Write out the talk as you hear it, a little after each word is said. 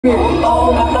Yeah.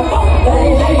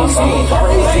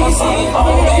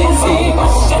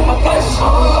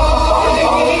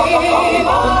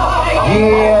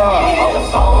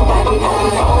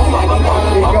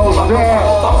 It goes there.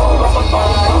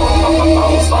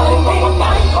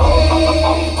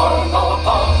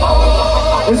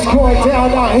 It's going down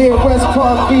out here, West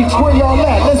Palm Beach. Where y'all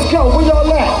at? Let's go. Where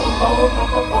y'all at?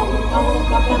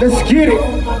 Let's get it.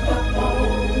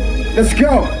 Let's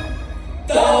go.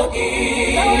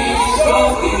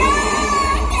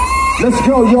 Let's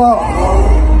go, y'all.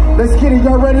 Let's get it.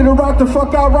 Y'all ready to rock the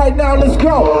fuck out right now? Let's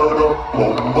go.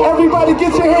 Everybody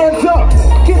get your hands up.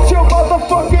 Get your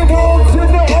motherfucking hands in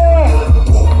the air.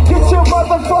 Get your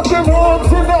motherfucking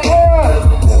hands in the air.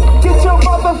 Get your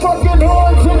motherfucking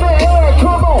hands in the air.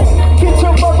 Come on. Get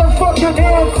your motherfucking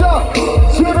hands up.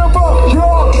 Get them up,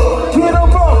 y'all. Get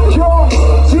them up, y'all.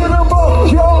 Get them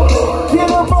up, y'all. Get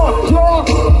them up, y'all.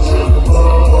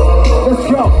 Let's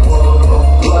go.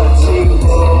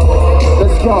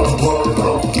 Let's go.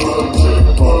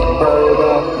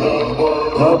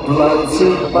 The bloody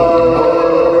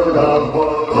murder.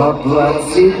 The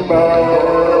bloody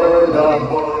murder.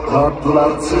 The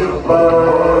bloody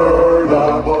murder.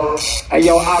 Hey,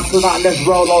 yo, Ocelot, let's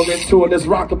roll on into it. Let's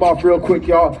rock them off real quick,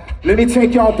 y'all. Let me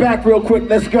take y'all back real quick.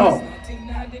 Let's go.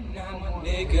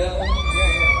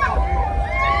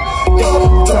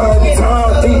 Turn,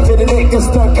 deep in the niggas,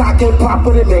 stuck cocking,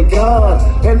 popping in their gun.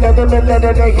 And let them let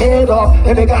their head off,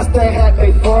 and they got to have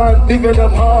their fun, leaving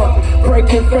them hard.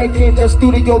 Breaking the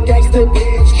studio gangster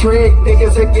bitch trick.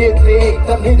 Niggas that get big,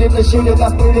 them hitting the shit and I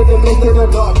split it and into the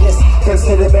darkness.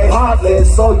 Consider me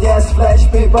heartless, so yes, flesh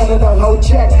be running a whole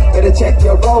check. Better check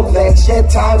your Rolex, shed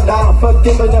time now for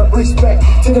giving up respect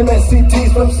to them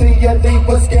SCTs from CND.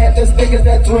 Was scared, there's niggas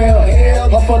that dwell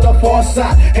hell up on the far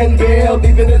side and bail,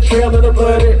 leaving the trail of the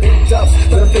bloody dust.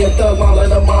 The fifth of all in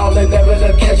the mall and never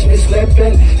to catch me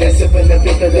slipping. And sipping the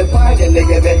bit of the pie, and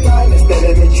nigga that time instead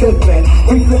of the tripping.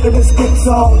 We flipping the scripts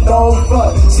on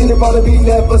over. See them ought to be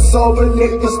never sober.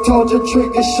 Niggas told you,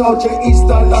 triggers showed you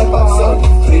Eastern life. I'm so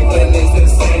Cleveland is the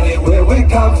city where we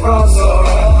come from, so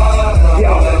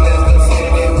Cleveland is the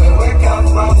city where we come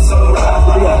from, so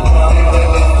Cleveland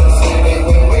is the city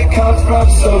where we come from,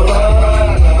 so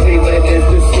Cleveland is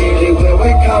the city where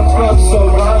we come from, so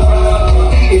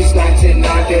it's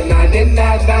 1999, it's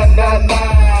 99,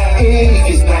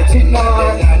 it's 99,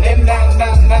 it's 99,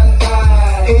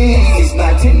 it's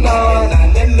 99,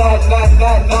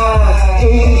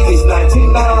 it's 99, it's 99, it's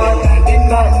 99.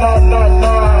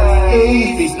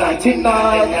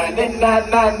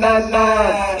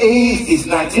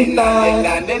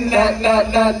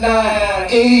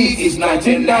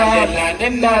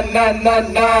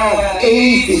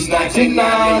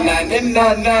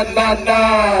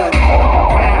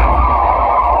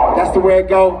 That's the way it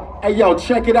go. Hey, yo,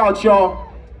 check it out, y'all.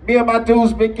 Me and my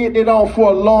dudes been getting it on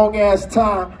for a long ass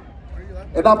time.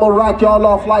 And I'm gonna rock y'all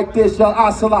off like this, y'all.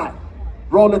 Ocelot.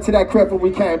 Roll into that crap when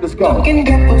we came. Let's go.